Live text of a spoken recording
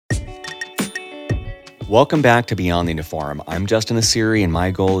Welcome back to Beyond the Uniform. I'm Justin Asiri, and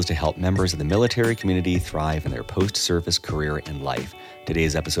my goal is to help members of the military community thrive in their post-service career and life.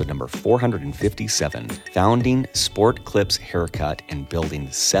 Today's episode number 457, Founding Sport Clips Haircut and Building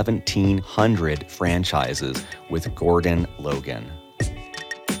 1,700 Franchises with Gordon Logan.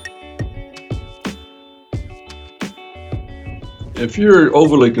 If you're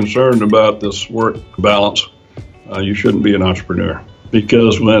overly concerned about this work balance, you shouldn't be an entrepreneur.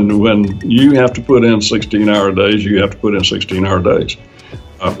 Because when you have to put in 16-hour days, you have to put in 16-hour days.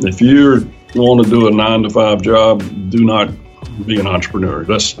 If you want to do a 9-to-5 job, do not be an entrepreneur.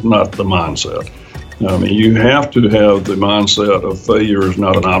 That's not the mindset. You have to have the mindset of failure is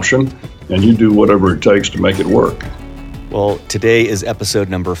not an option, and you do whatever it takes to make it work. Well, today is episode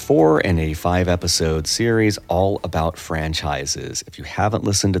number 4 in a 5-episode series all about franchises. If you haven't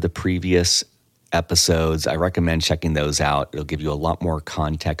listened to the previous episodes, I recommend checking those out. It'll give you a lot more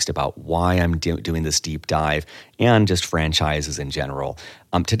context about why I'm doing this deep dive and just franchises in general.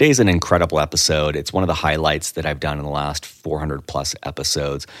 Today's an incredible episode. It's one of the highlights that I've done in the last 400 plus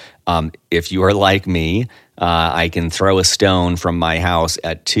episodes. If you are like me, I can throw a stone from my house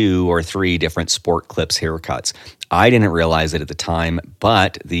at 2 or 3 different Sport Clips haircuts. I didn't realize it at the time,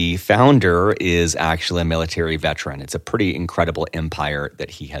 but the founder is actually a military veteran. It's a pretty incredible empire that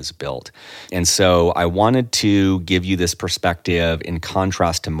he has built. And so I wanted to give you this perspective in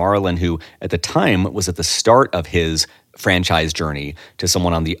contrast to Marlon, who at the time was at the start of his franchise journey, to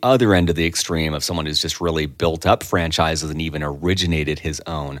someone on the other end of the extreme of someone who's just really built up franchises and even originated his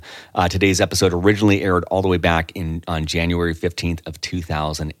own. Today's episode originally aired all the way back on January 15th of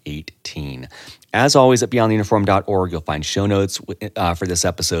 2018. As always, at beyondtheuniform.org, you'll find show notes for this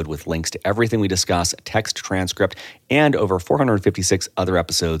episode with links to everything we discuss, a text transcript, and over 456 other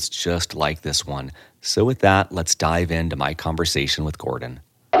episodes just like this one. So with that, let's dive into my conversation with Gordon.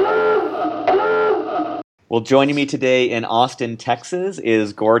 Well, joining me today in Austin, Texas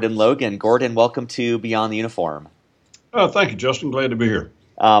is Gordon Logan. Gordon, welcome to Beyond the Uniform. Thank you, Justin. Glad to be here.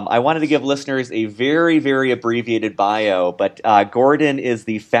 I wanted to give listeners a very, very abbreviated bio, but Gordon is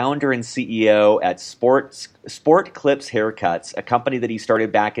the founder and CEO at Sport Clips Haircuts, a company that he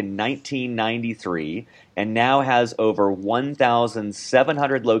started back in 1993 and now has over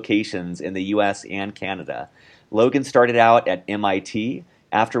 1,700 locations in the U.S. and Canada. Logan started out at MIT,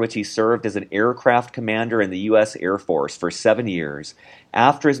 after which he served as an aircraft commander in the U.S. Air Force for 7 years.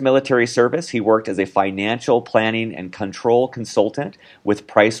 After his military service, he worked as a financial planning and control consultant with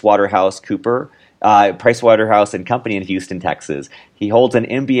Pricewaterhouse and Company in Houston, Texas. He holds an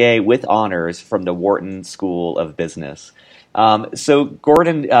MBA with honors from the Wharton School of Business. So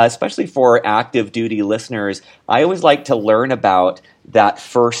Gordon, especially for active duty listeners, I always like to learn about that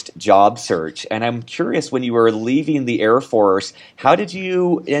first job search. And I'm curious, when you were leaving the Air Force, how did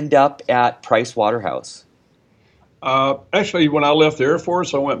you end up at Pricewaterhouse? Actually, when I left the Air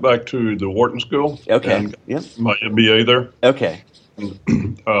Force, I went back to the Wharton School. Okay. And my MBA there. Okay.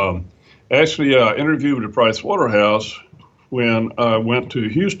 Actually, I interviewed at Pricewaterhouse when I went to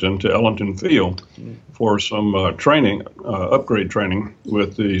Houston to Ellington Field for some upgrade training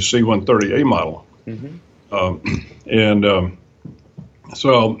with the C-130A model. Mm-hmm.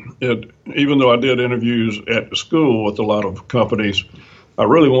 So even though I did interviews at the school with a lot of companies, I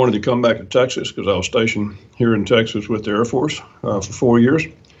really wanted to come back to Texas because I was stationed here in Texas with the Air Force for 4 years.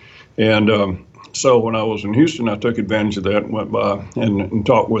 And so when I was in Houston, I took advantage of that and went by and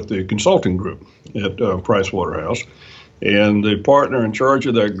talked with the consulting group at Pricewaterhouse. And the partner in charge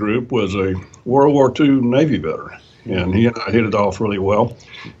of that group was a World War II Navy veteran. And he and I hit it off really well.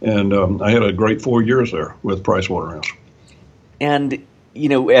 And I had a great 4 years there with Pricewaterhouse. And,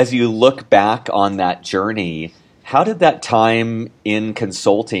 as you look back on that journey, how did that time in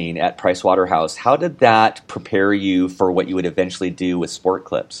consulting at Pricewaterhouse, how did that prepare you for what you would eventually do with Sport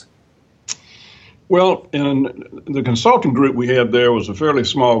Clips? Well, in the consulting group we had there was a fairly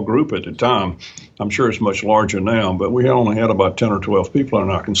small group at the time. I'm sure it's much larger now, but we only had about 10 or 12 people in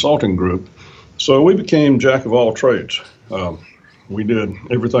our consulting group. So we became jack of all trades. We did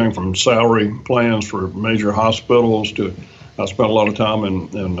everything from salary plans for major hospitals to I spent a lot of time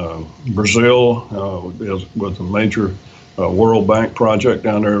in Brazil with a major World Bank project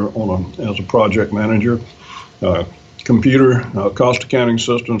down there as a project manager. Computer cost accounting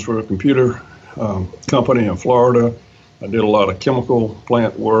systems for a computer company in Florida. I did a lot of chemical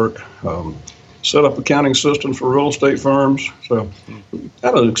plant work, set up accounting systems for real estate firms. So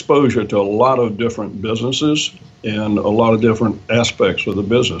had an exposure to a lot of different businesses and a lot of different aspects of the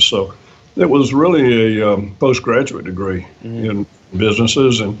business. So it was really a postgraduate degree in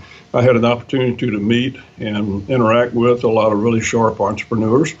businesses, and I had an opportunity to meet and interact with a lot of really sharp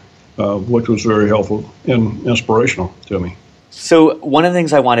entrepreneurs which was very helpful and inspirational to me. So one of the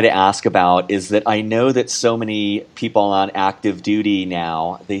things I wanted to ask about is that I know that so many people on active duty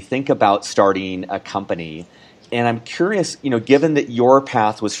now, they think about starting a company. And I'm curious, given that your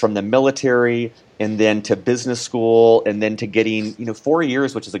path was from the military and then to business school and then to getting, 4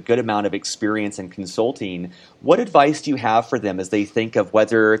 years, which is a good amount of experience in consulting, what advice do you have for them as they think of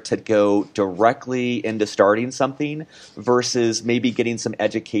whether to go directly into starting something versus maybe getting some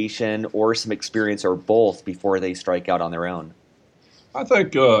education or some experience or both before they strike out on their own? I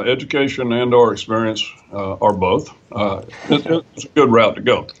think education and or experience are both. It's a good route to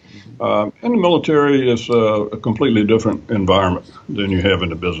go. In the military, it's a completely different environment than you have in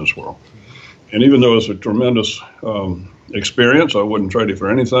the business world. And even though it's a tremendous experience, I wouldn't trade it for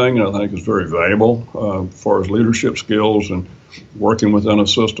anything. I think it's very valuable as far as leadership skills and working within a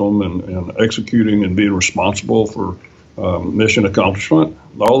system and executing and being responsible for mission accomplishment.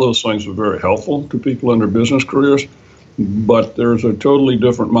 All those things are very helpful to people in their business careers. But there's a totally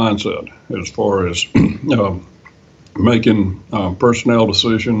different mindset as far as making personnel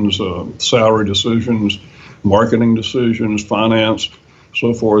decisions, salary decisions, marketing decisions, finance,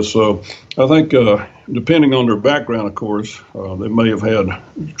 so forth. So I think depending on their background, of course, they may have had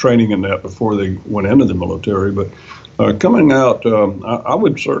training in that before they went into the military. But coming out, I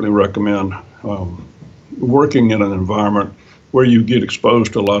would certainly recommend working in an environment where you get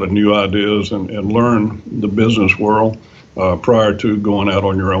exposed to a lot of new ideas and learn the business world prior to going out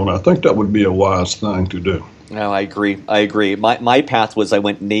on your own. I think that would be a wise thing to do. No, I agree. My path was I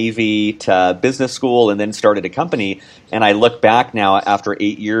went Navy to business school and then started a company. And I look back now after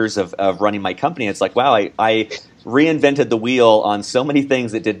 8 years of running my company. It's like, wow, I reinvented the wheel on so many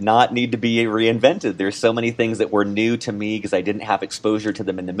things that did not need to be reinvented. There's so many things that were new to me because I didn't have exposure to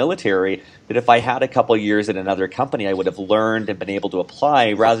them in the military that if I had a couple of years at another company, I would have learned and been able to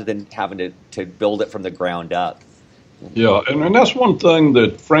apply rather than having to build it from the ground up. Yeah, and that's one thing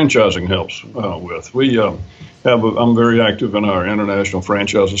that franchising helps with. We I'm very active in our International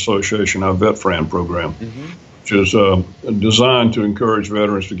Franchise Association, our VetFran program, which is designed to encourage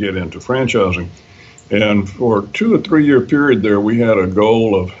veterans to get into franchising. And for a 2 or 3 year period there, we had a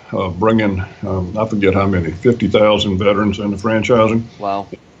goal of bringing, I forget how many, 50,000 veterans into franchising. Wow.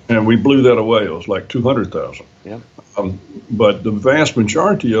 And we blew that away. It was like 200,000. Yeah. But the vast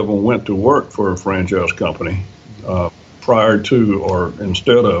majority of them went to work for a franchise company prior to or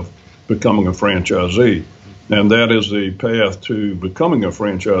instead of becoming a franchisee. And that is the path to becoming a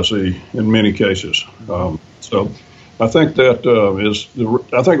franchisee in many cases. So I think that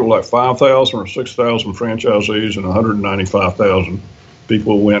I think it was like 5,000 or 6,000 franchisees and 195,000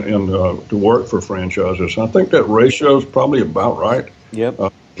 people went in to work for franchises. I think that ratio is probably about right.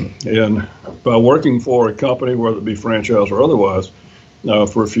 Yep. And by working for a company, whether it be franchise or otherwise,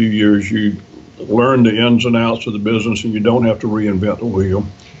 for a few years, you learn the ins and outs of the business and you don't have to reinvent the wheel.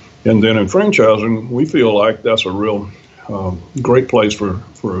 And then in franchising, we feel like that's a real great place for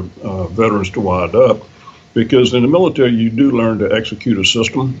veterans to wind up, because in the military, you do learn to execute a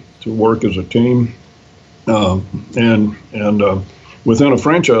system, to work as a team. And within a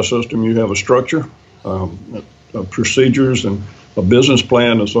franchise system, you have a structure, procedures, and a business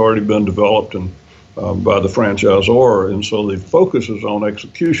plan that's already been developed and by the franchisor. And so the focus is on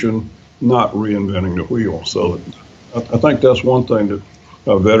execution, not reinventing the wheel. So I think that's one thing that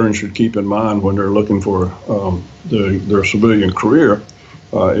veterans should keep in mind when they're looking for their civilian career,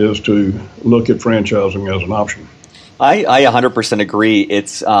 is to look at franchising as an option. I 100% agree.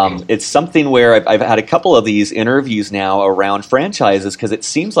 It's something where I've had a couple of these interviews now around franchises because it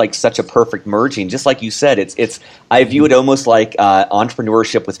seems like such a perfect merging. Just like you said, I view it almost like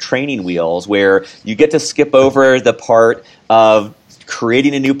entrepreneurship with training wheels, where you get to skip over the part of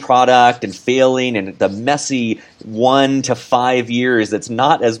creating a new product and failing and the messy 1 to 5 years that's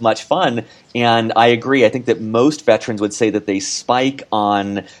not as much fun. And I agree. I think that most veterans would say that they spike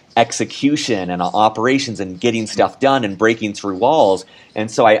on execution and operations and getting stuff done and breaking through walls. And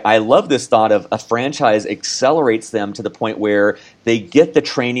so I love this thought of a franchise accelerates them to the point where they get the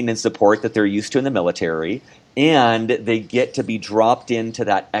training and support that they're used to in the military, and they get to be dropped into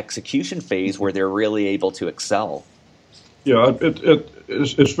that execution phase where they're really able to excel. Yeah,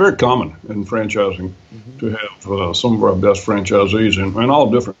 it's very common in franchising to have some of our best franchisees in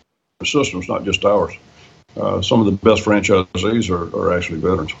all different systems, not just ours. Some of the best franchisees are actually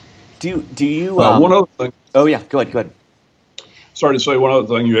veterans. Do you? One other thing. Oh yeah, go ahead. Sorry to say one other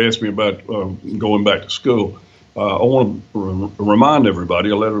thing. You asked me about going back to school. I want to remind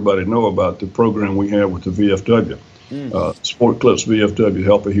everybody, let everybody know about the program we have with the VFW, Sport Clips VFW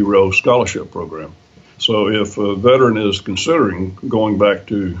Help a Hero Scholarship Program. So if a veteran is considering going back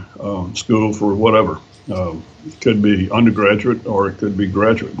to school for whatever, it could be undergraduate or it could be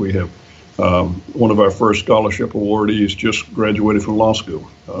graduate. We have one of our first scholarship awardees just graduated from law school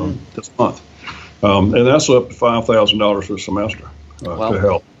this month. And that's up to $5,000 a semester to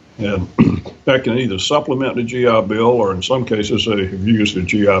help. And that can either supplement the GI Bill or in some cases they have used the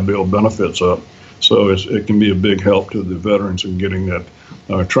GI Bill benefits up. So it can be a big help to the veterans in getting that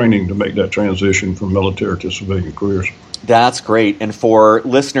training to make that transition from military to civilian careers. That's great. And for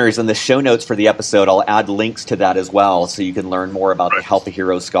listeners, in the show notes for the episode, I'll add links to that as well so you can learn more about the Help a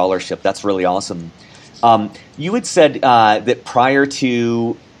Hero Scholarship. That's really awesome. You had said that prior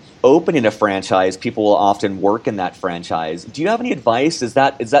to opening a franchise, people will often work in that franchise. Do you have any advice? Is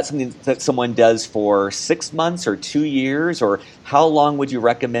that something that someone does for 6 months or 2 years? Or how long would you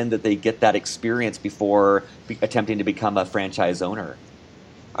recommend that they get that experience before attempting to become a franchise owner?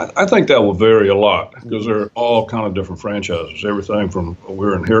 I think that will vary a lot because there are all kind of different franchises. Everything from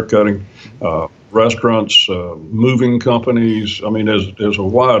we're in haircutting, restaurants, moving companies. I mean, there's a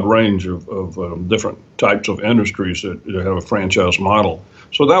wide range of different types of industries that have a franchise model.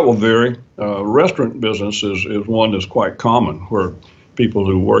 So that will vary. Restaurant business is one that's quite common where people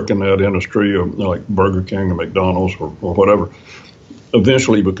who work in that industry, like Burger King or McDonald's or whatever,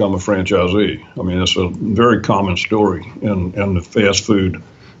 eventually become a franchisee. I mean, it's a very common story in the fast food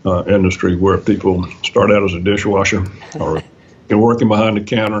industry where people start out as a dishwasher or working behind the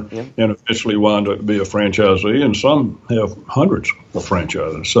counter and eventually wind up to be a franchisee, and some have hundreds of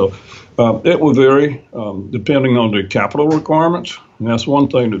franchises. So it will vary depending on the capital requirements, and that's one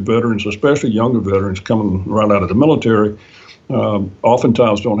thing that veterans, especially younger veterans coming right out of the military,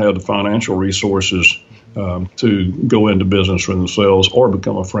 oftentimes don't have the financial resources to go into business for themselves or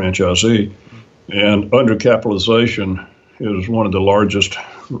become a franchisee. And undercapitalization is one of the largest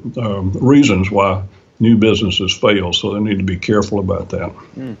reasons why new businesses fail. So they need to be careful about that.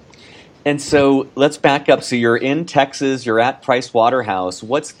 And so let's back up. So you're in Texas, you're at Price Waterhouse.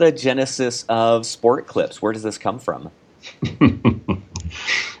 What's the genesis of Sport Clips? Where does this come from?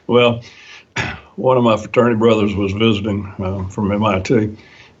 Well, one of my fraternity brothers was visiting from MIT.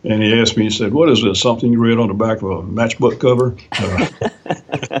 And he asked me, he said, "What is this, something you read on the back of a matchbook cover?"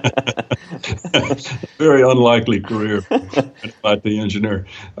 Very unlikely career as the engineer.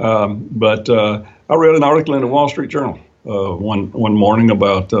 But I read an article in the Wall Street Journal one morning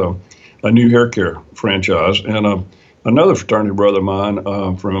about a new hair care franchise. And another fraternity brother of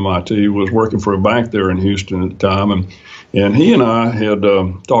mine from MIT was working for a bank there in Houston at the time. And he and I had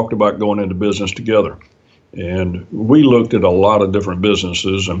talked about going into business together. And we looked at a lot of different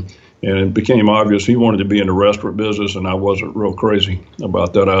businesses, and it became obvious he wanted to be in the restaurant business, and I wasn't real crazy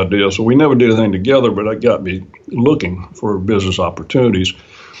about that idea. So we never did anything together, but that got me looking for business opportunities.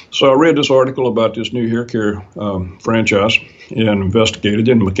 So I read this article about this new hair care franchise and investigated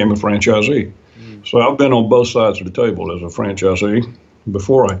it and became a franchisee. So I've been on both sides of the table as a franchisee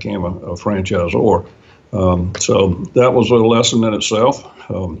before I became a franchisor. So that was a lesson in itself.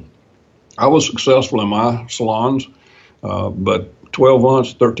 I was successful in my salons, but 12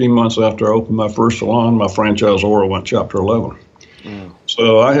 months, 13 months after I opened my first salon, my franchisor went Chapter 11.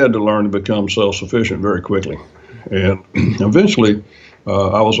 So I had to learn to become self-sufficient very quickly. And eventually,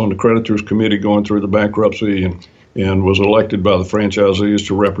 I was on the creditors committee going through the bankruptcy and was elected by the franchisees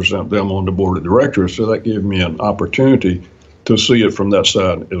to represent them on the board of directors. So that gave me an opportunity to see it from that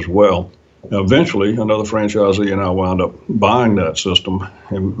side as well. Eventually, another franchisee and I wound up buying that system,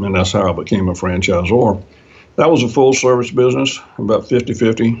 and that's how I became a franchisor. That was a full-service business, about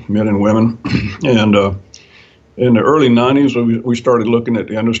 50-50, men and women. And in the early 90s, we started looking at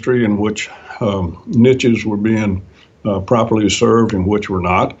the industry in which niches were being properly served and which were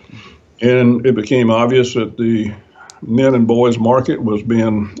not. And it became obvious that the men and boys market was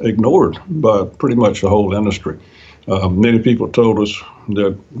being ignored by pretty much the whole industry. Many people told us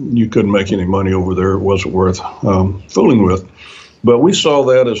that you couldn't make any money over there. It wasn't worth fooling with. But we saw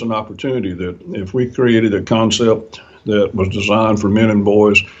that as an opportunity that if we created a concept that was designed for men and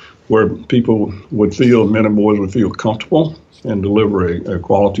boys where men and boys would feel comfortable and deliver a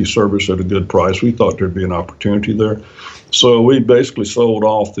quality service at a good price, we thought there'd be an opportunity there. So we basically sold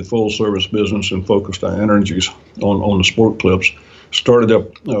off the full service business and focused our energies on the Sport Clips. Started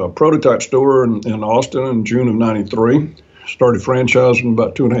a prototype store in Austin in June of '93. Started franchising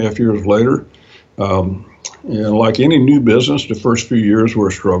about 2.5 years later. And like any new business, the first few years were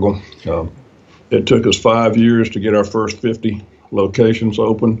a struggle. It took us 5 years to get our first 50 locations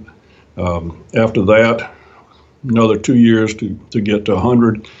open. After that, another 2 years to get to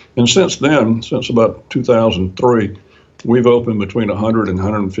 100. And since then, since about 2003, we've opened between 100 and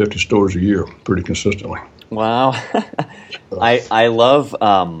 150 stores a year pretty consistently. Wow. I love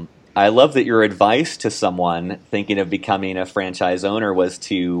I love that your advice to someone thinking of becoming a franchise owner was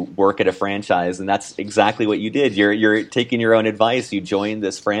to work at a franchise, and that's exactly what you did. You're taking your own advice. You joined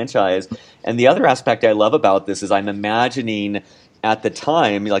this franchise. And the other aspect I love about this is I'm imagining at the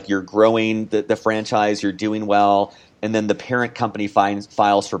time, like you're growing the franchise, you're doing well, and then the parent company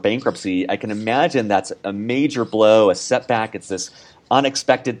files for bankruptcy. I can imagine that's a major blow, a setback. It's this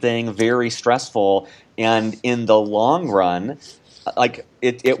unexpected thing, very stressful. And in the long run, like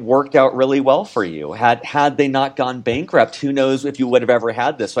it worked out really well for you. Had they not gone bankrupt, who knows if you would have ever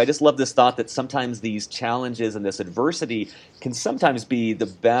had this. So I just love this thought that sometimes these challenges and this adversity can sometimes be the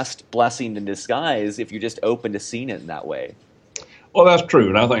best blessing in disguise if you're just open to seeing it in that way. Well, that's true,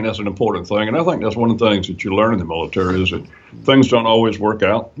 and I think that's an important thing. And I think that's one of the things that you learn in the military is that things don't always work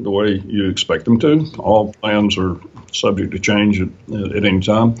out the way you expect them to. All plans are subject to change at any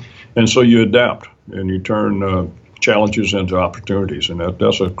time, and so you adapt and you turn challenges into opportunities, and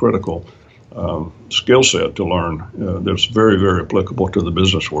that's a critical skill set to learn that's very, very applicable to the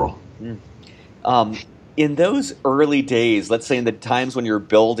business world. In those early days, let's say in the times when you're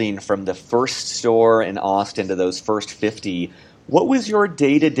building from the first store in Austin to those first 50, what was your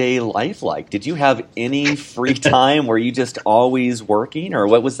day-to-day life like? Did you have any free time? Were you just always working, or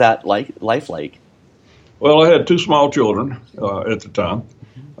what was that life like? Well, I had two small children at the time,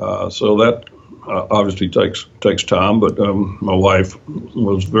 so that obviously takes time. But my wife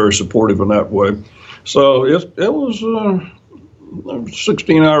was very supportive in that way. So it was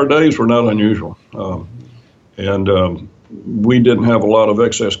 16-hour days were not unusual, and we didn't have a lot of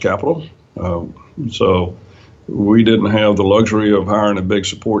excess capital, so we didn't have the luxury of hiring a big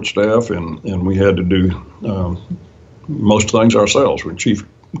support staff, and we had to do most things ourselves. We're chief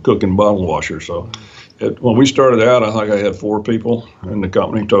cook and bottle washer. So when we started out, I think I had 4 people in the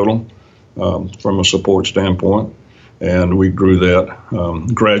company total from a support standpoint, and we grew that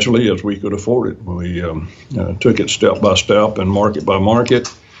gradually as we could afford it. We took it step by step and market by market.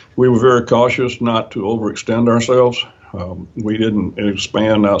 We were very cautious not to overextend ourselves. We didn't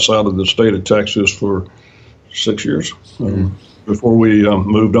expand outside of the state of Texas for 6 years before we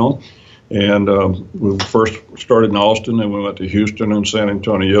moved on. And we first started in Austin, and we went to Houston and San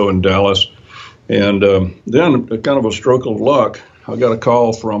Antonio and Dallas. And then, kind of a stroke of luck, I got a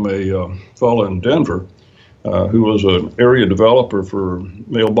call from a fellow in Denver who was an area developer for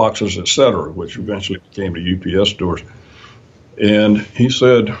mailboxes, et cetera, which eventually became the UPS stores. And he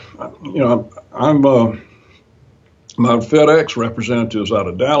said, my FedEx representative's out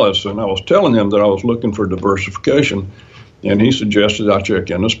of Dallas, and I was telling him that I was looking for diversification, and he suggested I check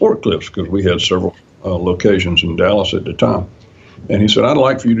into Sport Clips because we had several locations in Dallas at the time. And he said, I'd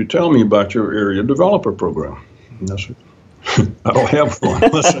like for you to tell me about your area developer program. And I said, I don't have one.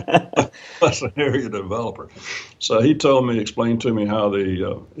 That's an area developer. So he explained to me how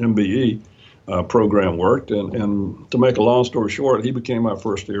the MBE program worked. And to make a long story short, he became our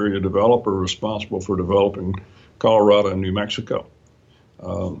first area developer responsible for developing Colorado and New Mexico.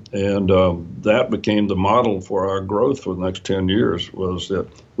 That became the model for our growth for the next 10 years, was that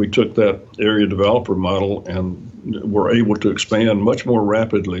we took that area developer model and were able to expand much more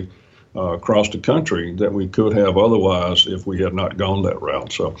rapidly across the country than we could have otherwise if we had not gone that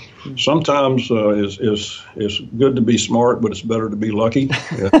route. So sometimes it's good to be smart, but it's better to be lucky.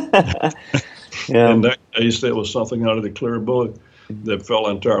 Yeah. In that case, that was something out of the clear blue that fell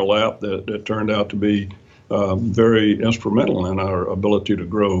into our lap that turned out to be very instrumental in our ability to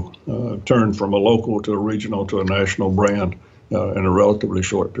grow, turn from a local to a regional to a national brand in a relatively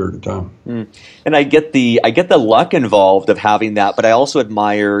short period of time. And I get the luck involved of having that, but I also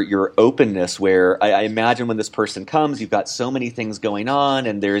admire your openness where I imagine when this person comes, you've got so many things going on,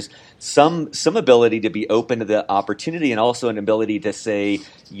 and there's some ability to be open to the opportunity and also an ability to say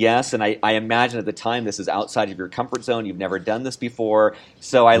yes. And I imagine at the time this is outside of your comfort zone. You've never done this before.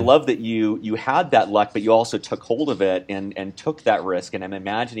 So I love that you had that luck, but you also took hold of it and took that risk. And I'm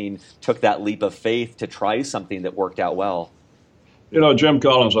imagining took that leap of faith to try something that worked out well. You know, Jim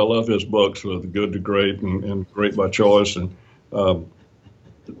Collins, I love his books, The Good to Great and Great by Choice. And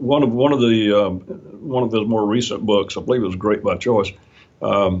one of his more recent books, I believe it was Great by Choice,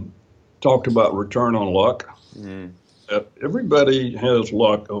 talked about return on luck. That everybody has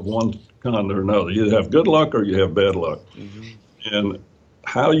luck of one kind or another. You have good luck or you have bad luck. And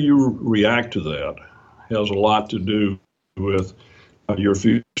how you react to that has a lot to do with your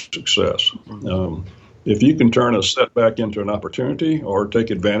future success. If you can turn a setback into an opportunity or take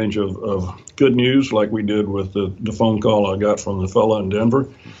advantage of good news like we did with the phone call I got from the fellow in Denver,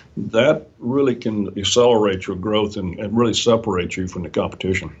 that really can accelerate your growth and really separate you from the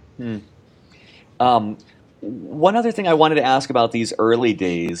competition. One other thing I wanted to ask about these early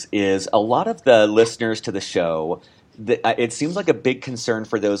days is a lot of the listeners to the show, it seems like a big concern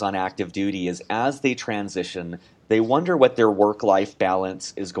for those on active duty is as they transition, they wonder what their work-life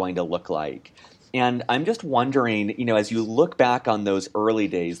balance is going to look like. And I'm just wondering, as you look back on those early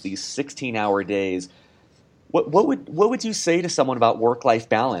days, these 16-hour days, what would you say to someone about work-life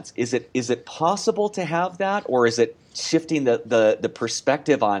balance? Is it possible to have that, or is it shifting the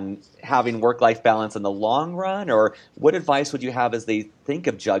perspective on having work-life balance in the long run? Or what advice would you have as they think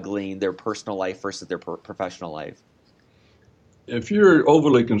of juggling their personal life versus their professional life? If you're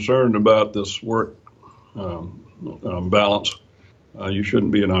overly concerned about this work balance, you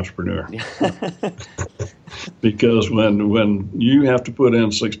shouldn't be an entrepreneur. Because when you have to put in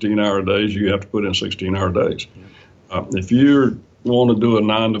 16-hour days, you have to put in 16-hour days. If you want to do a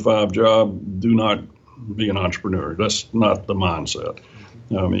 9-to-5 job, do not be an entrepreneur. That's not the mindset.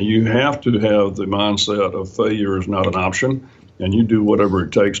 I mean, you have to have the mindset of failure is not an option, and you do whatever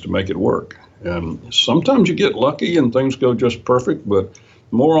it takes to make it work. And sometimes you get lucky and things go just perfect, but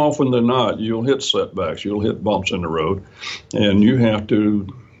more often than not, you'll hit setbacks, you'll hit bumps in the road, and you have to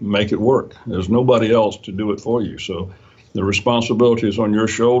make it work. There's nobody else to do it for you. So the responsibility is on your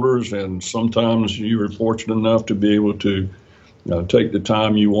shoulders, and sometimes you're fortunate enough to be able to take the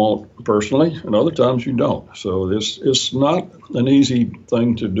time you want personally, and other times you don't. So it's not an easy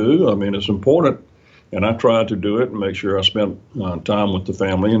thing to do. I mean, it's important, and I try to do it and make sure I spend time with the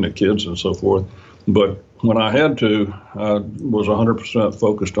family and the kids and so forth. But when I had to, I was 100%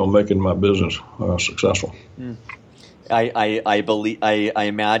 focused on making my business successful. I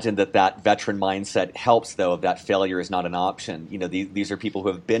imagine that veteran mindset helps, though, of that failure is not an option. These are people who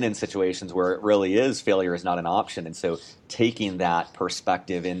have been in situations where it really is failure is not an option. And so taking that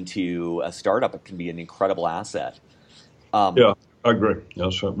perspective into a startup, it can be an incredible asset. Yeah, I agree.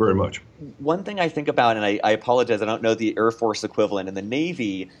 Yes, very much. One thing I think about, and I apologize, I don't know the Air Force equivalent. In the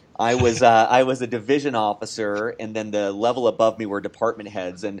Navy, I was a division officer, and then the level above me were department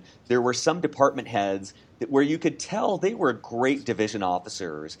heads. And there were some department heads where you could tell they were great division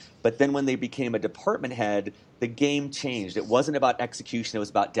officers, but then when they became a department head, the game changed. It wasn't about execution, it was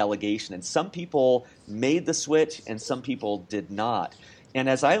about delegation. And some people made the switch and some people did not. And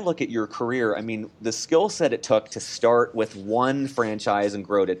as I look at your career, I mean, the skill set it took to start with one franchise and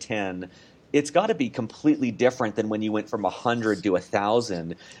grow to 10, it's got to be completely different than when you went from 100 to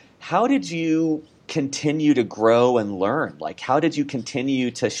 1,000. How did you continue to grow and learn? Like, how did you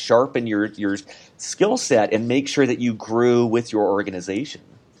continue to sharpen your skill set and make sure that you grew with your organization?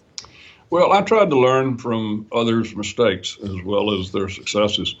 Well, I tried to learn from others' mistakes as well as their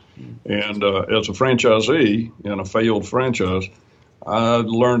successes. And as a franchisee in a failed franchise, I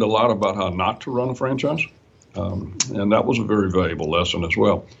learned a lot about how not to run a franchise. And that was a very valuable lesson as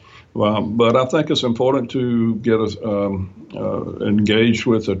well. But I think it's important to get engaged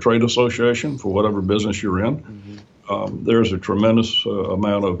with a trade association for whatever business you're in. There's a tremendous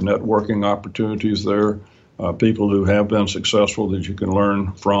amount of networking opportunities there, people who have been successful that you can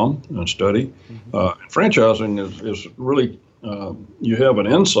learn from and study. Franchising is really, you have an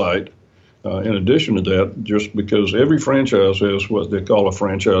insight in addition to that, just because every franchise has what they call a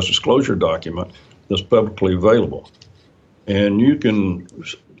franchise disclosure document that's publicly available. And you can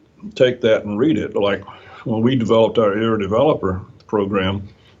take that and read it. Like when we developed our Air Developer program,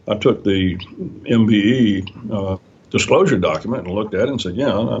 I took the MBE disclosure document and looked at it and said,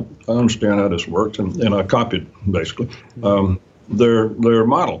 yeah, I understand how this works. And I copied, basically, their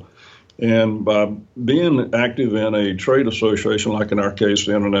model. And by being active in a trade association, like in our case,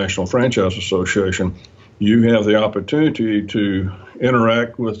 the International Franchise Association, you have the opportunity to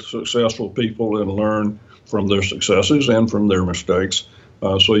interact with successful people and learn from their successes and from their mistakes.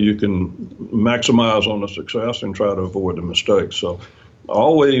 So you can maximize on the success and try to avoid the mistakes. So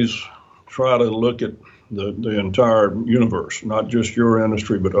always try to look at the entire universe, not just your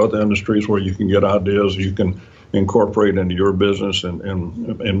industry, but other industries where you can get ideas you can incorporate into your business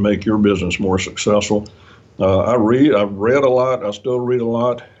and make your business more successful. I've read a lot. I still read a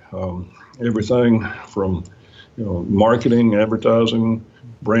lot. Everything from marketing, advertising,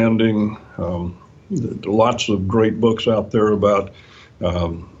 branding. Lots of great books out there about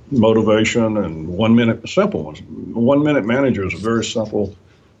motivation and 1 minute, simple ones. 1 Minute Manager is a very simple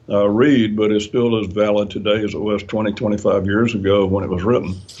read, but it's still as valid today as it was 20, 25 years ago when it was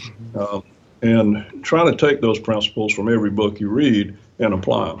written. And try to take those principles from every book you read and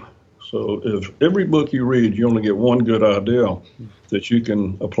apply them. So if every book you read, you only get one good idea that you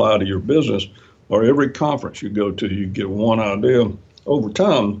can apply to your business, or every conference you go to, you get one idea over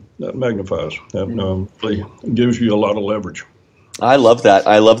time, that magnifies. That really gives you a lot of leverage. I love that.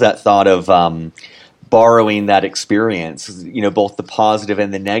 I love that thought of borrowing that experience, both the positive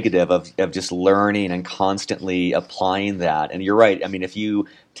and the negative of just learning and constantly applying that. And you're right. I mean, if you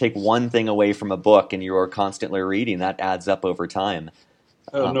take one thing away from a book and you're constantly reading, that adds up over time.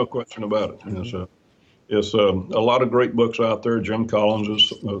 No question about it. Mhm. It's a lot of great books out there. Jim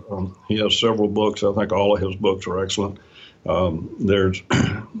Collins he has several books. I think all of his books are excellent. There's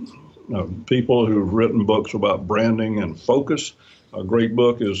people who've written books about branding and focus. A great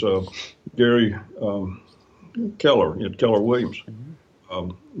book is Gary Keller Williams,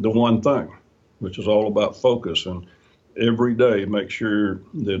 The One Thing, which is all about focus. And every day, make sure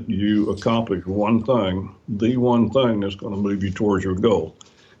that you accomplish one thing, the one thing that's going to move you towards your goal.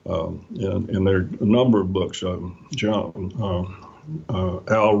 And there are a number of books. Al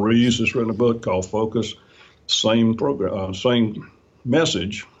Rees has written a book called Focus. Same program, same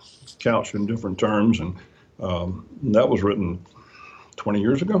message, couched in different terms, and that was written 20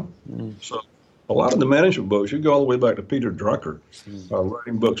 years ago. So a lot of the management books, you go all the way back to Peter Drucker,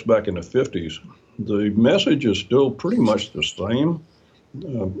 writing books back in the 50s. The message is still pretty much the same.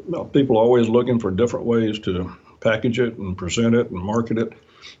 People are always looking for different ways to package it and present it and market it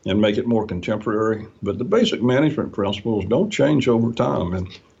and make it more contemporary. But the basic management principles don't change over time. And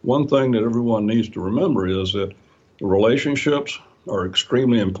one thing that everyone needs to remember is that relationships are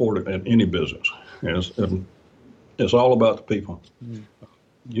extremely important in any business. And it's all about the people.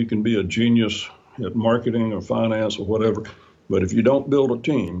 You can be a genius at marketing or finance or whatever, but if you don't build a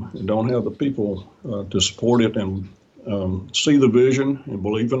team and don't have the people to support it and see the vision and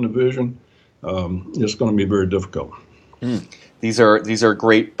believe in the vision, it's going to be very difficult. These are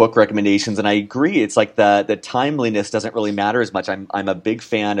great book recommendations, and I agree. It's like the timeliness doesn't really matter as much. I'm a big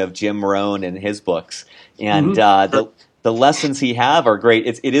fan of Jim Rohn and his books, and the lessons he have are great.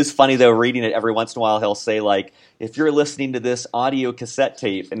 It is funny though, reading it every once in a while. He'll say like, if you're listening to this audio cassette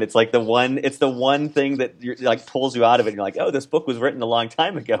tape, and it's like the one thing that like pulls you out of it. And you're like, oh, this book was written a long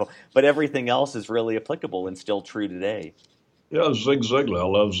time ago, but everything else is really applicable and still true today. Yeah, Zig Ziglar. I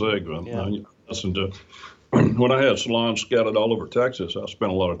love Zig. Yeah. I listened to when I had salons scattered all over Texas. I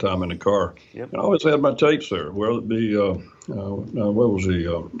spent a lot of time in the car. Yep. And I always had my tapes there. Whether it be what was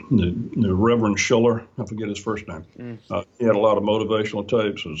the Reverend Schiller? I forget his first name. He had a lot of motivational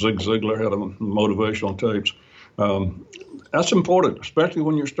tapes. Zig Ziglar had motivational tapes. That's important, especially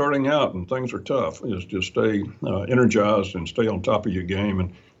when you're starting out and things are tough, is to stay energized and stay on top of your game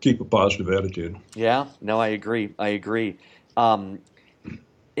and keep a positive attitude. Yeah, no, I agree.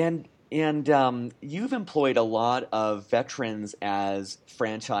 And you've employed a lot of veterans as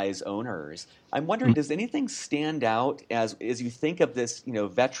franchise owners. I'm wondering, does anything stand out as you think of this,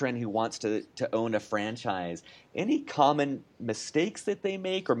 veteran who wants to own a franchise? Any common mistakes that they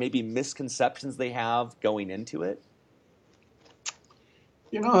make, or maybe misconceptions they have going into it?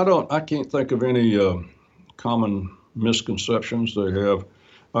 I can't think of any common misconceptions they have.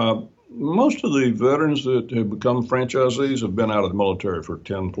 Most of the veterans that have become franchisees have been out of the military for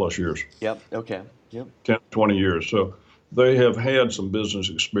 10 plus years. Yep. Okay. Yep. 10, 20 years. So they have had some business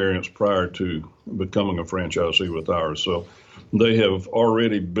experience prior to becoming a franchisee with ours. So they have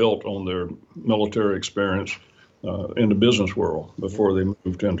already built on their military experience in the business world before they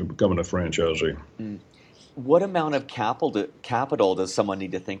moved into becoming a franchisee. What amount of capital does someone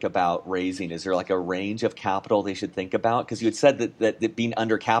need to think about raising? Is there like a range of capital they should think about? Because you had said that being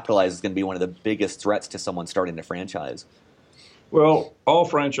undercapitalized is going to be one of the biggest threats to someone starting a franchise. Well, all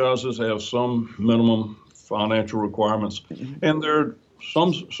franchises have some minimum financial requirements, and there are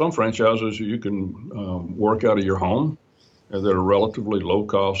some franchises you can work out of your home that are relatively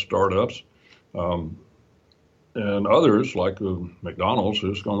low-cost startups. And others, like McDonald's,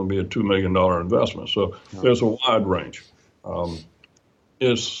 is going to be a $2 million investment. So there's a wide range.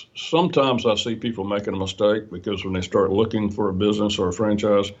 Sometimes I see people making a mistake because when they start looking for a business or a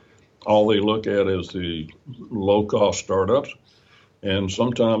franchise, all they look at is the low-cost startups. And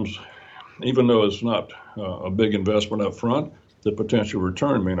sometimes, even though it's not a big investment up front, the potential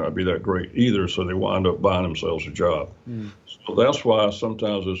return may not be that great either, so they wind up buying themselves a job. So that's why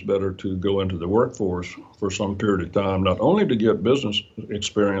sometimes it's better to go into the workforce for some period of time, not only to get business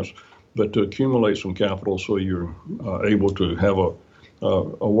experience, but to accumulate some capital so you're able to have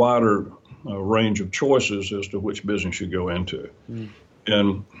a wider range of choices as to which business you go into.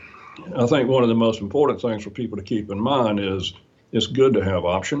 And I think one of the most important things for people to keep in mind is it's good to have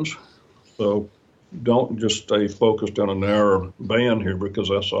options. So don't just stay focused on a narrow band here because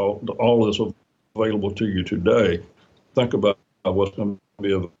that's all that's available to you today. Think about what's going to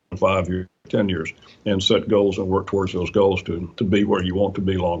be in 5 years, 10 years, and set goals and work towards those goals to be where you want to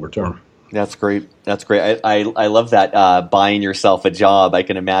be longer term. That's great. That's great. I love that buying yourself a job. I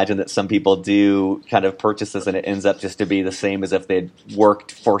can imagine that some people do kind of purchase this and it ends up just to be the same as if they'd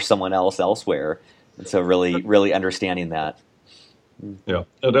worked for someone else elsewhere. And so really understanding that. Yeah,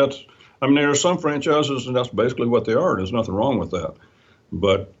 and there are some franchises and that's basically what they are. There's nothing wrong with that.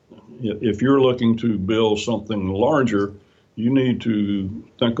 But if you're looking to build something larger, you need to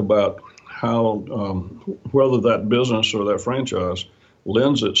think about how, whether that business or that franchise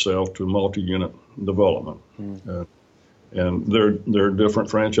lends itself to multi-unit development. And there are different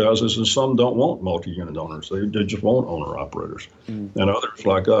franchises, and some don't want multi-unit owners. They just want owner-operators. And others,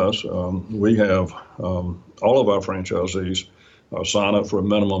 like us, we have all of our franchisees sign up for a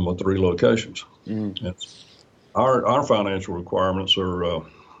minimum of 3 locations. And our financial requirements are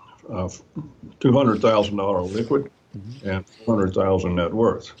 $200,000 liquid and $400,000 net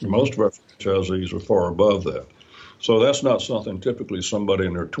worth. Most of our franchisees are far above that. So that's not something typically somebody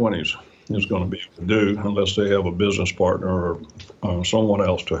in their 20s is going to be able to do unless they have a business partner or someone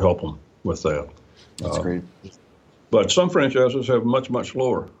else to help them with that. That's great. But some franchises have much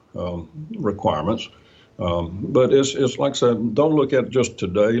lower requirements. But it's like I said, don't look at it just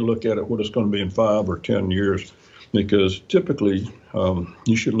today. Look at it what it's going to be in 5 or 10 years, because typically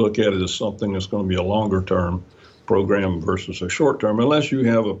you should look at it as something that's going to be a longer term program versus a short term, unless you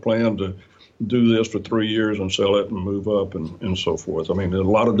have a plan to do this for 3 years and sell it and move up and so forth. I mean, there's a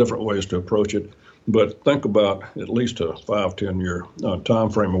lot of different ways to approach it, but think about at least a 5-10 year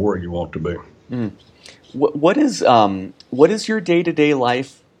time frame of where you want to be. What is your day-to-day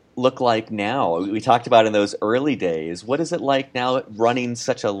life look like now? We talked about in those early days. What is it like now running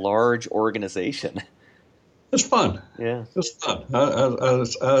such a large organization? It's fun. Yeah, it's fun.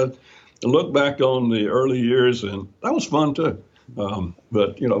 I look back on the early years, and that was fun too.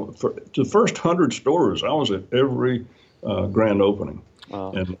 But for the first 100 stores, I was at every grand opening,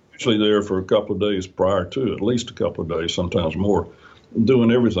 and usually there for a couple of days prior to, at least a couple of days, sometimes more,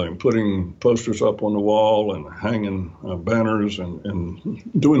 doing everything, putting posters up on the wall and hanging banners and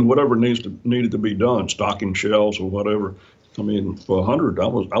doing whatever needed to be done, stocking shelves or whatever. I mean, for 100, I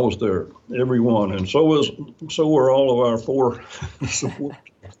was there every one, and so were all of our 4 support,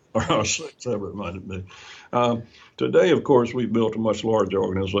 or our 6, ever it might be. Today, of course, we've built a much larger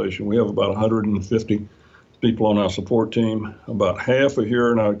organization. We have about 150 people on our support team. About half are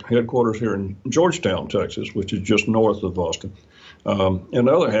here in our headquarters here in Georgetown, Texas, which is just north of Austin. And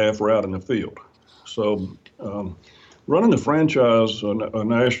the other half are out in the field. So running the franchise,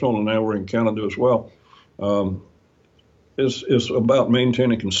 national, and now we're in Canada as well, is about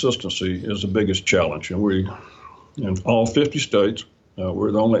maintaining consistency is the biggest challenge. And we, in all 50 states,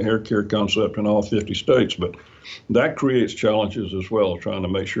 we're the only hair care concept in all 50 states, but that creates challenges as well, trying to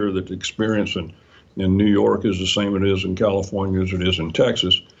make sure that the experience in New York is the same it is in California as it is in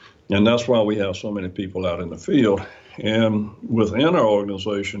Texas. And that's why we have so many people out in the field. And within our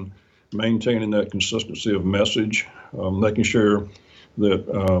organization, maintaining that consistency of message, making sure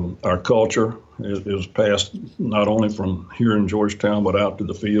that our culture is passed not only from here in Georgetown, but out to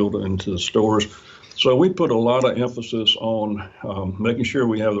the field and to the stores. So we put a lot of emphasis on making sure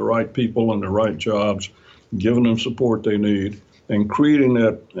we have the right people in the right jobs, giving them support they need, and creating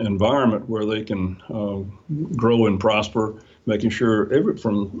that environment where they can grow and prosper, making sure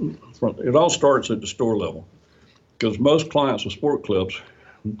it all starts at the store level. Because most clients of sport clubs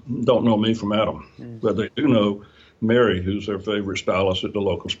don't know me from Adam, but they do know Mary, who's their favorite stylist at the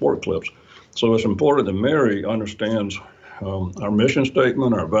local sport clubs. So it's important that Mary understands our mission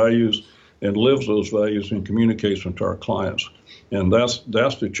statement, our values, and lives those values and communicates them to our clients. And that's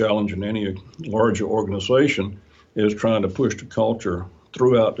the challenge in any larger organization, is trying to push the culture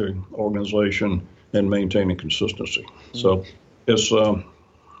throughout the organization and maintaining consistency. So it's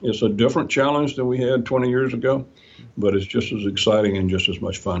a different challenge than we had 20 years ago, but it's just as exciting and just as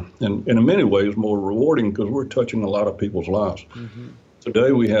much fun. And in many ways more rewarding because we're touching a lot of people's lives.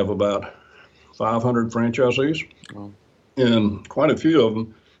 Today we have about 500 franchisees, and quite a few of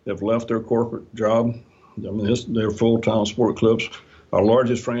them have left their corporate job. I mean, they're full-time sport clubs. Our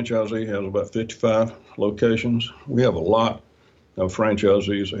largest franchisee has about 55 locations. We have a lot of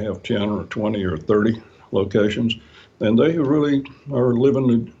franchisees that have 10 or 20 or 30 locations, and they really are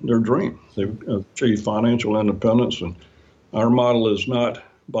living their dream. They've achieved financial independence, and our model is not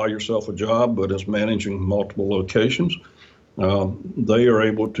buy yourself a job, but is managing multiple locations. They are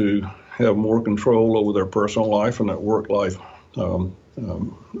able to have more control over their personal life and that work-life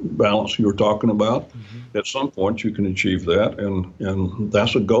balance you were talking about. At some point, you can achieve that, and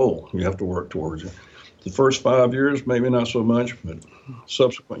that's a goal you have to work towards it. The first 5 years, maybe not so much, but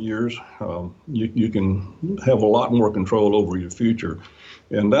subsequent years, you can have a lot more control over your future.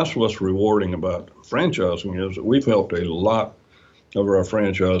 And that's what's rewarding about franchising is that we've helped a lot of our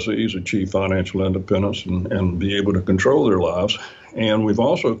franchisees achieve financial independence and be able to control their lives. And we've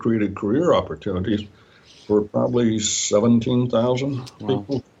also created career opportunities for probably 17,000 people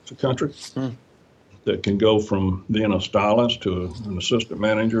in the country that can go from being a stylist to an assistant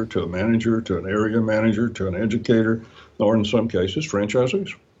manager to a manager to an area manager to an educator, or in some cases,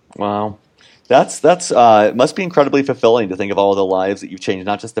 franchisees. Wow. That's it must be incredibly fulfilling to think of all the lives that you've changed,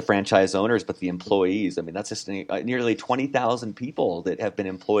 not just the franchise owners, but the employees. I mean, that's just nearly 20,000 people that have been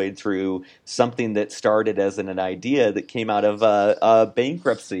employed through something that started as an idea that came out of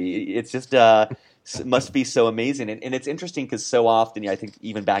bankruptcy. It's just it must be so amazing. And it's interesting because so often, I think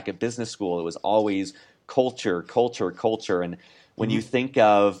even back at business school, it was always culture, culture, culture. And when you think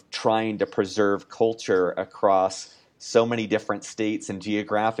of trying to preserve culture across so many different states and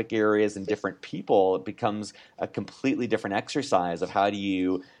geographic areas and different people, it becomes a completely different exercise of how do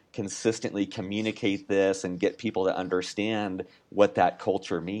you consistently communicate this and get people to understand what that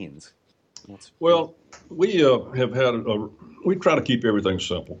culture means. Well, we have had we try to keep everything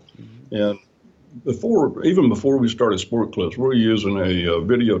simple. And even before we started Sport Clips, we were using a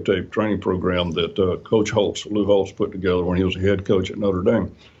videotape training program that Coach Lou Holtz put together when he was a head coach at Notre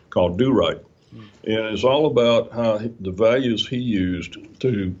Dame called Do Right. And it's all about how the values he used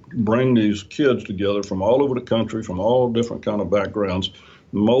to bring these kids together from all over the country, from all different kind of backgrounds,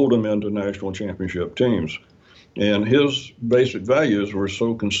 mold them into national championship teams. And his basic values were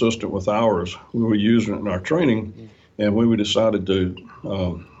so consistent with ours. We were using it in our training, and when we decided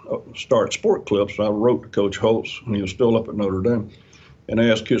to start Sport Clips, I wrote to Coach Holtz, when he was still up at Notre Dame, and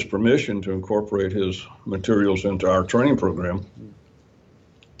asked his permission to incorporate his materials into our training program.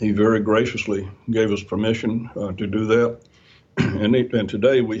 He very graciously gave us permission to do that. And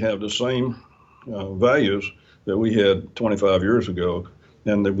today we have the same values that we had 25 years ago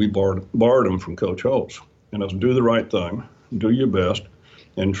and that we borrowed them from Coach Holtz. And that's do the right thing, do your best,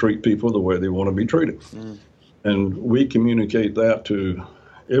 and treat people the way they want to be treated. And we communicate that to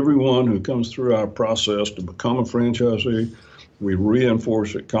everyone who comes through our process to become a franchisee. We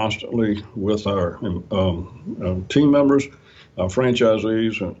reinforce it constantly with our team members, our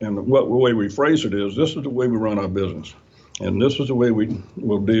franchisees, and the way we phrase it is, this is the way we run our business. And this is the way we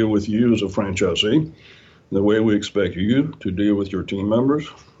will deal with you as a franchisee, the way we expect you to deal with your team members,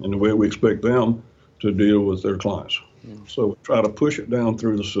 and the way we expect them to deal with their clients. So we try to push it down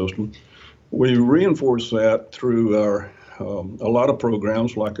through the system. We reinforce that through our a lot of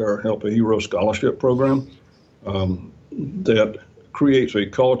programs like our Help a Hero Scholarship program that creates a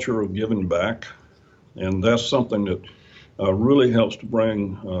culture of giving back. And that's something that really helps to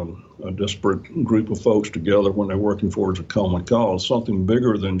bring a disparate group of folks together when they're working towards a common cause, something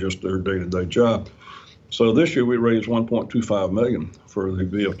bigger than just their day-to-day job. So this year we raised $1.25 million for the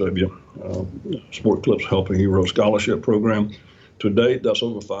VFW Sport Clips Help a Hero Scholarship Program. To date, that's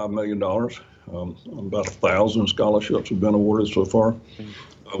over $5 million. About 1,000 scholarships have been awarded so far.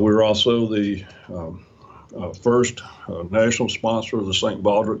 We're also the first national sponsor of the St.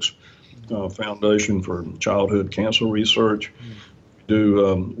 Baldrick's Foundation for Childhood Cancer Research. We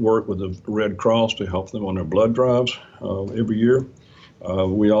do work with the Red Cross to help them on their blood drives every year.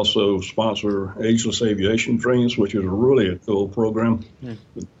 We also sponsor Ageless Aviation Dreams, which is really a cool program.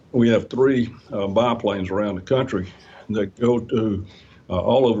 We have 3 biplanes around the country that go to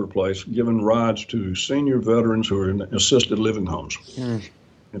all over the place, giving rides to senior veterans who are in assisted living homes.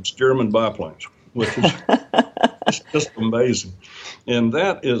 It's German biplanes, which is just amazing. And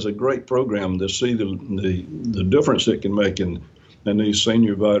that is a great program to see the difference it can make in these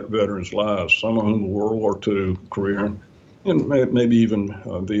senior veterans' lives, some of whom World War II career, and maybe even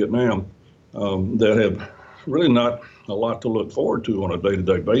Vietnam, that have really not a lot to look forward to on a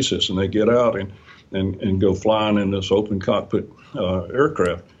day-to-day basis. And they get out and go flying in this open cockpit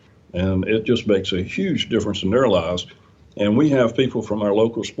aircraft. And it just makes a huge difference in their lives. And we have people from our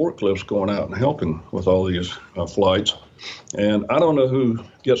local Sport Clips going out and helping with all these flights. And I don't know who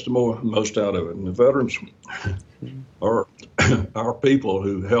gets the most out of it. And the veterans are our people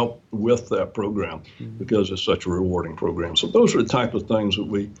who help with that program because it's such a rewarding program. So those are the type of things that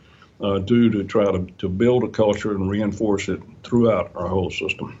we do to try to build a culture and reinforce it throughout our whole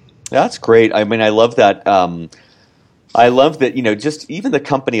system. That's great. I mean, I love that. I love that, just even the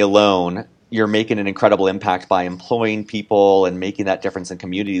company alone, you're making an incredible impact by employing people and making that difference in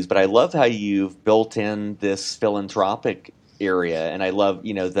communities. But I love how you've built in this philanthropic area. And I love,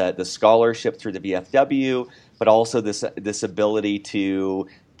 the scholarship through the VFW, but also this ability to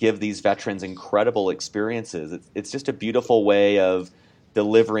give these veterans incredible experiences. It's just a beautiful way of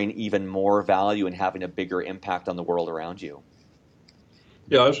delivering even more value and having a bigger impact on the world around you.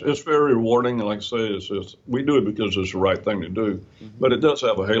 Yeah, it's very rewarding, and like I say, we do it because it's the right thing to do. But it does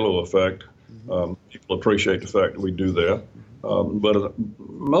have a halo effect. People appreciate the fact that we do that. But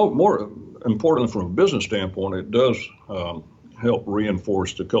more importantly, from a business standpoint, it does help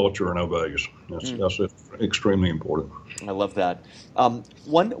reinforce the culture and our values. That's extremely important. I love that.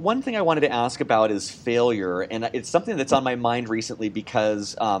 One thing I wanted to ask about is failure, and it's something that's on my mind recently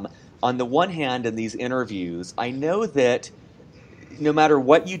because on the one hand, in these interviews, I know that no matter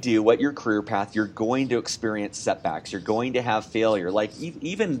what you do, what your career path, you're going to experience setbacks. You're going to have failure. Like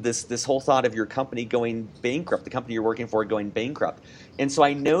even this whole thought of your company going bankrupt, the company you're working for going bankrupt. And so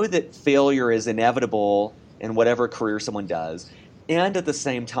I know that failure is inevitable in whatever career someone does. And at the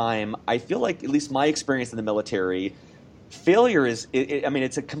same time, I feel like, at least my experience in the military, failure is,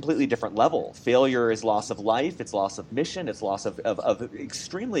 it's a completely different level. Failure is loss of life, it's loss of mission, it's loss of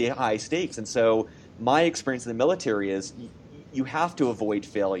extremely high stakes. And so my experience in the military is you have to avoid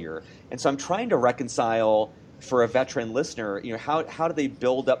failure. And so I'm trying to reconcile for a veteran listener, how do they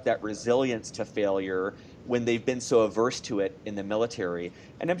build up that resilience to failure when they've been so averse to it in the military?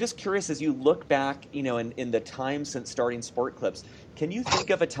 And I'm just curious, as you look back, in the time since starting Sport Clips, can you think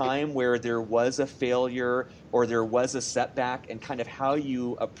of a time where there was a failure or there was a setback and kind of how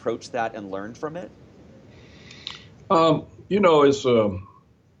you approached that and learned from it? It's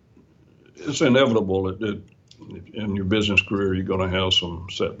inevitable that in your business career, you're going to have some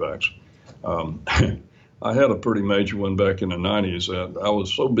setbacks. I had a pretty major one back in the 90s. I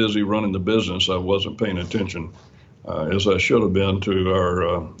was so busy running the business, I wasn't paying attention as I should have been to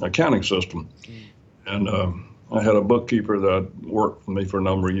our accounting system. And I had a bookkeeper that worked for me for a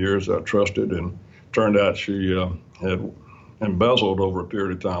number of years that I trusted, and turned out she had embezzled over a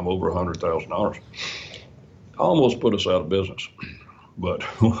period of time over $100,000. Almost put us out of business. But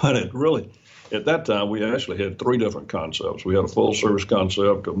what it really, at that time, we actually had three different concepts. We had a full service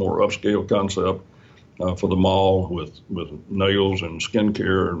concept, a more upscale concept for the mall with nails and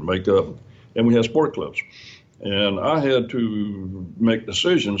skincare and makeup, and we had Sport Clips. And I had to make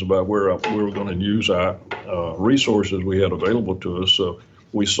decisions about where we were going to use our resources we had available to us. So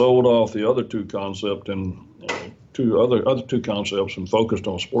we sold off the other two concepts and other two concepts and focused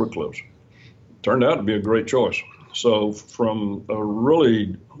on Sport Clips. Turned out to be a great choice. So from a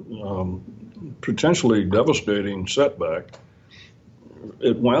really potentially devastating setback,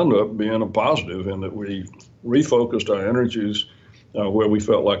 it wound up being a positive in that we refocused our energies where we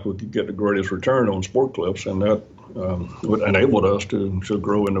felt like we could get the greatest return on Sport Clips, and that enabled us to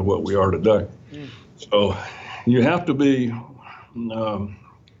grow into what we are today. So you have to be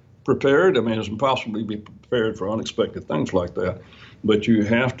prepared. It's impossible to be prepared for unexpected things like that. But you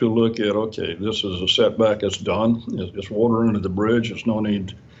have to look at, okay, this is a setback. It's done. It's water under the bridge. There's no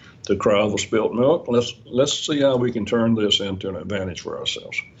need to cry over spilt milk. Let's see how we can turn this into an advantage for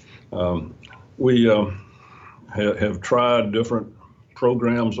ourselves. We have tried different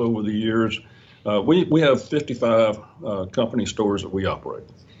programs over the years. We have 55 company stores that we operate.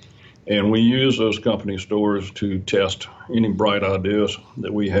 And we use those company stores to test any bright ideas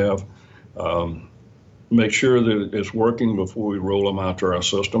that we have, make sure that it's working before we roll them out to our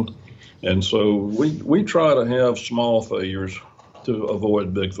system. And so we try to have small failures to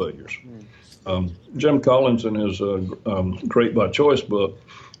avoid big failures. Jim Collins, in his Great by Choice book,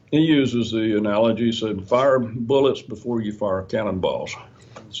 he uses the analogy, he said, fire bullets before you fire cannonballs.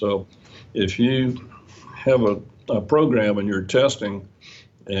 So if you have a program and you're testing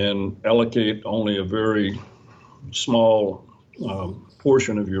and allocate only a very small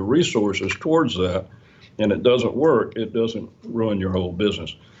portion of your resources towards that, and it doesn't work, it doesn't ruin your whole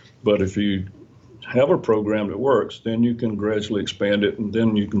business. But if you have a program that works, then you can gradually expand it, and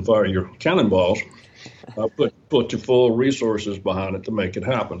then you can fire your cannonballs, put your full resources behind it to make it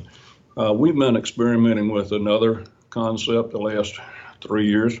happen. We've been experimenting with another concept the last 3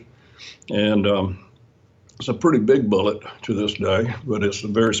 years, and it's a pretty big bullet to this day, but it's a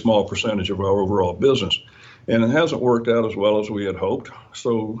very small percentage of our overall business. And it hasn't worked out as well as we had hoped.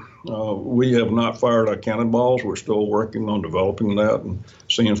 So we have not fired our cannonballs. We're still working on developing that and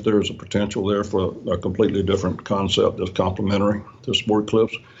seeing if there's a potential there for a completely different concept that's complementary to Sport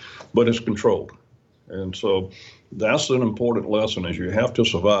Clips, but it's controlled. And so that's an important lesson, is you have to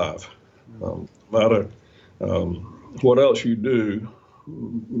survive. No matter what else you do,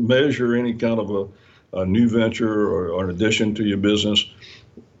 measure any kind of a new venture or an addition to your business.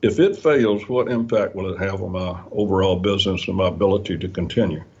 If it fails, what impact will it have on my overall business and my ability to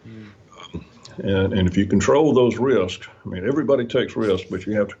continue? And if you control those risks, I mean, everybody takes risks, but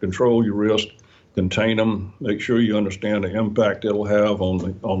you have to control your risk, contain them, make sure you understand the impact it'll have on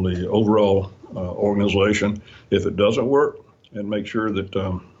the overall organization if it doesn't work, and make sure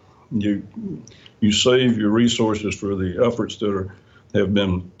that you save your resources for the efforts that have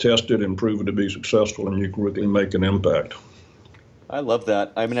been tested and proven to be successful, and you can really make an impact. I love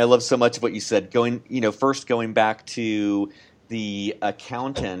that. I mean, I love so much of what you said. First going back to the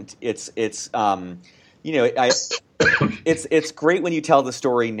accountant, it's great when you tell the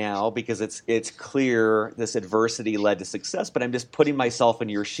story now because it's clear this adversity led to success. But I'm just putting myself in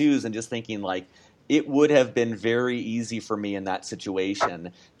your shoes and just thinking like it would have been very easy for me in that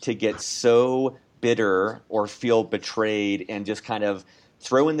situation to get so bitter or feel betrayed and just kind of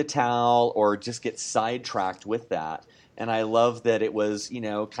throw in the towel or just get sidetracked with that. And I love that it was,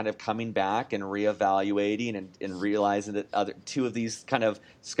 kind of coming back and reevaluating and realizing that two of these kind of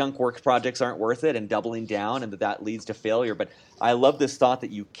skunk works projects aren't worth it and doubling down and that leads to failure. But I love this thought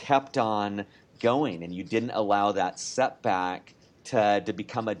that you kept on going and you didn't allow that setback to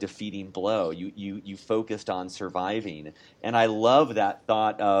become a defeating blow. You focused on surviving. And I love that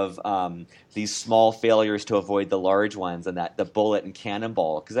thought of these small failures to avoid the large ones and that the bullet and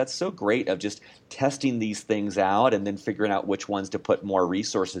cannonball, because that's so great of just testing these things out and then figuring out which ones to put more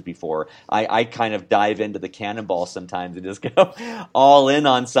resources before. I kind of dive into the cannonball sometimes and just go all in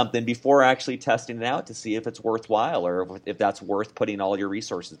on something before actually testing it out to see if it's worthwhile or if that's worth putting all your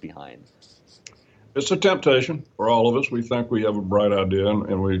resources behind. It's a temptation for all of us. We think we have a bright idea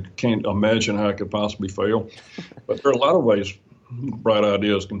and we can't imagine how it could possibly fail. But there are a lot of ways bright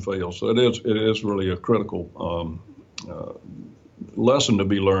ideas can fail. So it is really a critical lesson to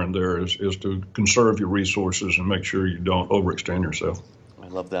be learned there is to conserve your resources and make sure you don't overextend yourself. I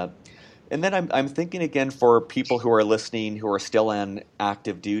love that. And then I'm thinking again for people who are listening who are still in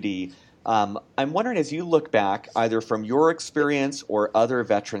active duty, I'm wondering as you look back either from your experience or other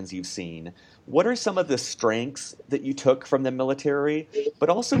veterans you've seen, what are some of the strengths that you took from the military, but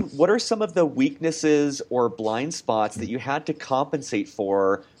also what are some of the weaknesses or blind spots that you had to compensate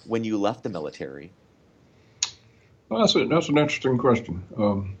for when you left the military? Well, that's an interesting question.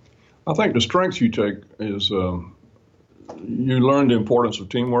 I think the strengths you take is you learn the importance of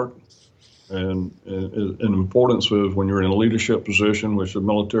teamwork and importance of when you're in a leadership position, which the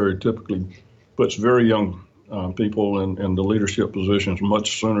military typically puts very young people in the leadership positions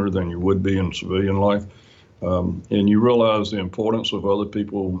much sooner than you would be in civilian life. And you realize the importance of other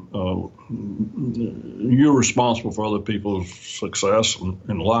people. You're responsible for other people's success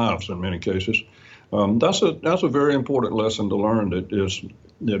and lives in many cases. That's a very important lesson to learn. That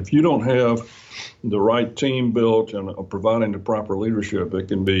if you don't have the right team built and providing the proper leadership, it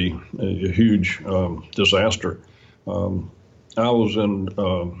can be a huge disaster. I was in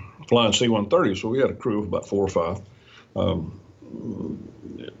flying C-130, so we had a crew of about 4 or 5.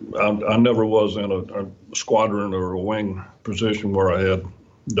 I never was in a squadron or a wing position where I had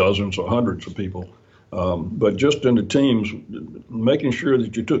dozens or hundreds of people. But just in the teams, making sure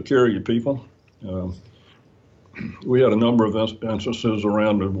that you took care of your people. We had a number of instances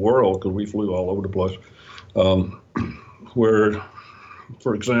around the world because we flew all over the place, where,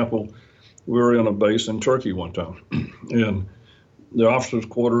 for example, we were in a base in Turkey one time, and the officers'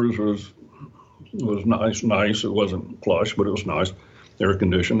 quarters was nice. It wasn't plush, but it was nice, air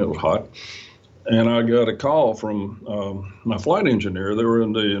conditioned. It was hot, and I got a call from my flight engineer. They were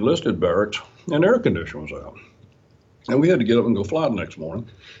in the enlisted barracks, and air conditioning was out, and we had to get up and go fly the next morning.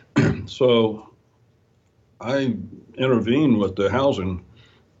 So I intervened with the housing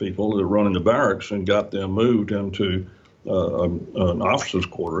people that were running the barracks and got them moved into an officer's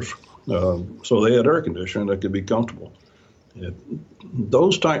quarters, so they had air conditioning that could be comfortable.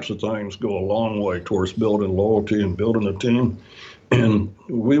 Those types of things go a long way towards building loyalty and building a team. And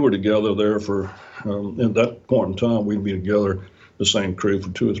we were together there for, at that point in time, we'd be together, the same crew, for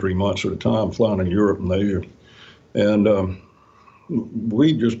 2 or 3 months at a time, flying in Europe and Asia. And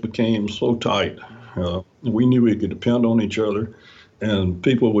we just became so tight. We knew we could depend on each other, and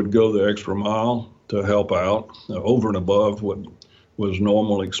people would go the extra mile to help out over and above what was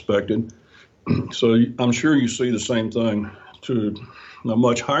normally expected. So I'm sure you see the same thing to a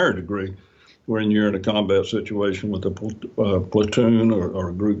much higher degree when you're in a combat situation with a platoon or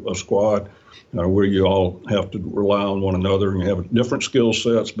a group, a squad, where you all have to rely on one another and you have different skill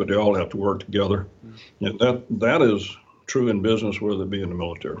sets, but they all have to work together. And that is true in business, whether it be in the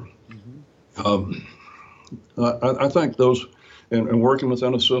military. I think those, and working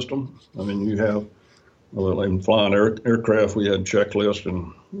within a system, I mean, you have Well, in flying aircraft, we had checklists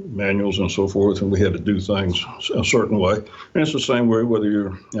and manuals and so forth, and we had to do things a certain way. And it's the same way whether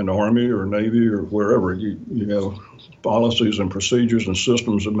you're in the Army or Navy or wherever. You have policies and procedures and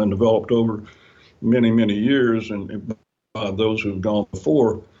systems have been developed over many, many years and by those who've gone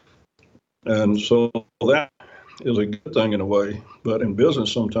before. And so that is a good thing in a way. But in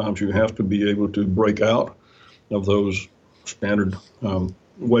business, sometimes you have to be able to break out of those standard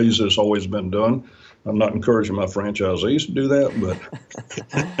ways that it's always been done. I'm not encouraging my franchisees to do that,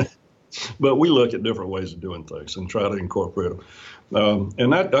 but we look at different ways of doing things and try to incorporate them.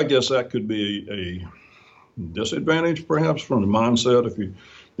 And that, I guess that could be a disadvantage, perhaps, from the mindset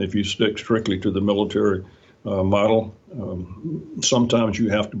if you stick strictly to the military model. Sometimes you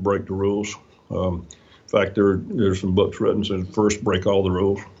have to break the rules. In fact, there's some books written that said first break all the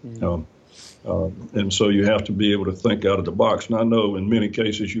rules. And so you have to be able to think out of the box. And I know in many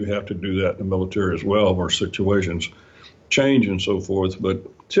cases you have to do that in the military as well, where situations change and so forth.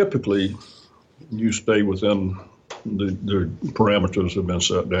 But typically you stay within the parameters that have been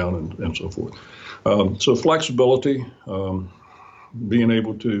set down and so forth. So flexibility, being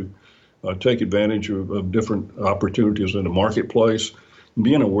able to take advantage of different opportunities in the marketplace,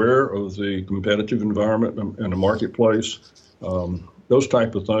 being aware of the competitive environment in the marketplace. Those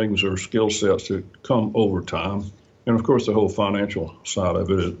type of things are skill sets that come over time. And of course, the whole financial side of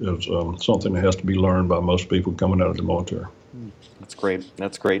it is something that has to be learned by most people coming out of the military. That's great.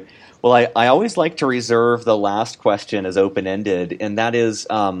 That's great. Well, I always like to reserve the last question as open-ended, and that is,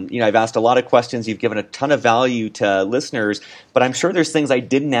 I've asked a lot of questions. You've given a ton of value to listeners, but I'm sure there's things I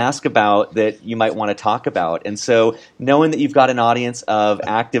didn't ask about that you might want to talk about. And so knowing that you've got an audience of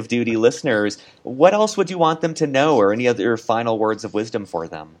active duty listeners, what else would you want them to know, or any other final words of wisdom for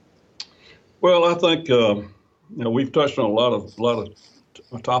them? Well, I think we've touched on a lot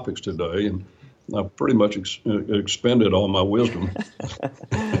of topics today, and I've pretty much expended all my wisdom.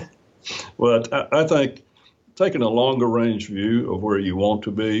 But I think taking a longer range view of where you want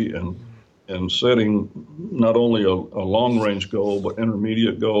to be and setting not only a long range goal, but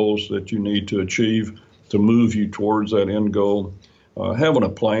intermediate goals that you need to achieve to move you towards that end goal. Having a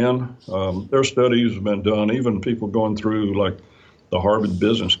plan. There are studies have been done, even people going through like the Harvard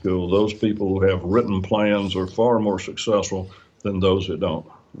Business School. Those people who have written plans are far more successful than those that don't.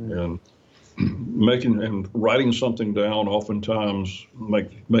 And making and writing something down oftentimes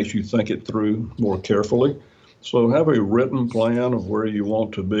makes you think it through more carefully. So have a written plan of where you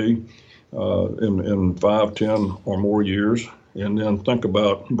want to be in 5, 10 or more years, and then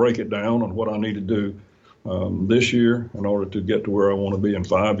break it down on what I need to do this year in order to get to where I want to be in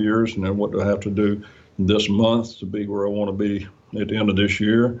 5 years, and then what do I have to do this month to be where I want to be at the end of this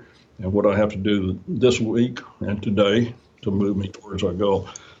year, and what I have to do this week and today to move me towards our goal.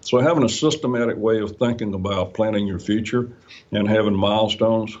 So having a systematic way of thinking about planning your future and having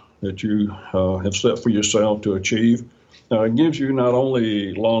milestones that you have set for yourself to achieve, it gives you not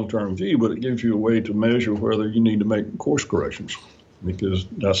only long-term view, but it gives you a way to measure whether you need to make course corrections, because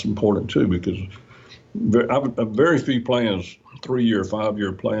that's important too, because very few plans, 3-year,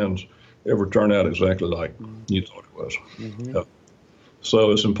 5-year plans, ever turn out exactly like you thought it was. Mm-hmm.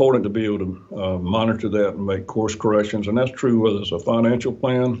 So it's important to be able to monitor that and make course corrections. And that's true whether it's a financial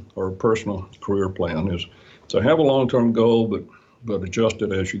plan or a personal career plan, is to have a long-term goal, but adjust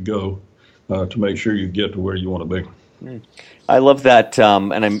it as you go to make sure you get to where you want to be. I love that,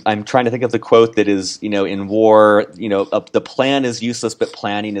 and I'm trying to think of the quote that is, in war, the plan is useless, but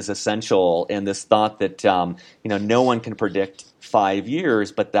planning is essential. And this thought that, no one can predict 5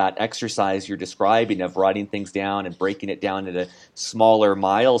 years, but that exercise you're describing of writing things down and breaking it down into smaller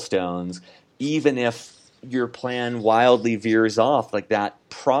milestones, even if your plan wildly veers off, like that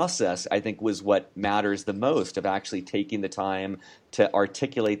process, I think, was what matters the most, of actually taking the time to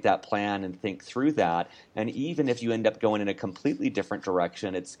articulate that plan and think through that. And even if you end up going in a completely different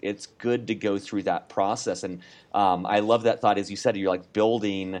direction, it's good to go through that process. And I love that thought, as you said, you're like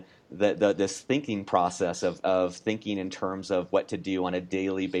building this thinking process of thinking in terms of what to do on a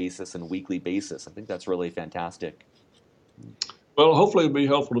daily basis and weekly basis. I think that's really fantastic. Well, hopefully it'll be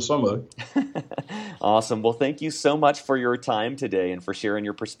helpful to somebody. Awesome. Well, thank you so much for your time today and for sharing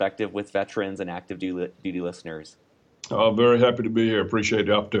your perspective with veterans and active duty listeners. I'm very happy to be here. Appreciate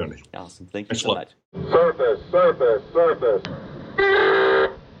the opportunity. Awesome. Thank you so much. Surface.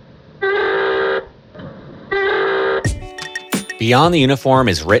 Beyond the Uniform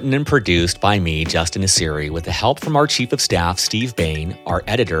is written and produced by me, Justin Nassiri, with the help from our Chief of Staff, Steve Bain, our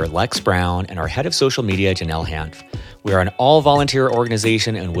editor, Lex Brown, and our Head of Social Media, Janelle Hanf. We are an all-volunteer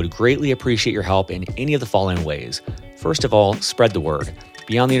organization and would greatly appreciate your help in any of the following ways. First of all, spread the word.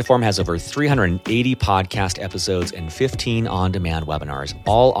 Beyond the Uniform has over 380 podcast episodes and 15 on-demand webinars,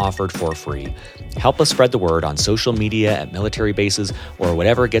 all offered for free. Help us spread the word on social media, at military bases, or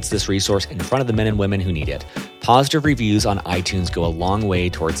whatever gets this resource in front of the men and women who need it. Positive reviews on iTunes go a long way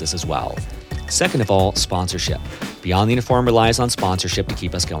towards this as well. Second of all, sponsorship. Beyond the Uniform relies on sponsorship to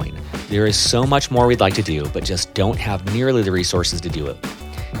keep us going. There is so much more we'd like to do, but just don't have nearly the resources to do it.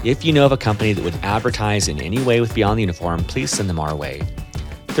 If you know of a company that would advertise in any way with Beyond the Uniform, please send them our way.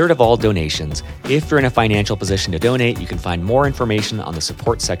 Third of all, donations. If you're in a financial position to donate, you can find more information on the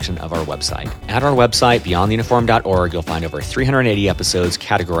support section of our website. At our website, beyondtheuniform.org, you'll find over 380 episodes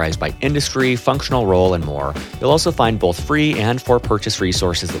categorized by industry, functional role, and more. You'll also find both free and for-purchase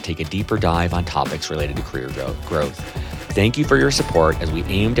resources that take a deeper dive on topics related to career growth. Thank you for your support as we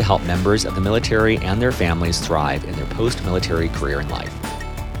aim to help members of the military and their families thrive in their post-military career and life.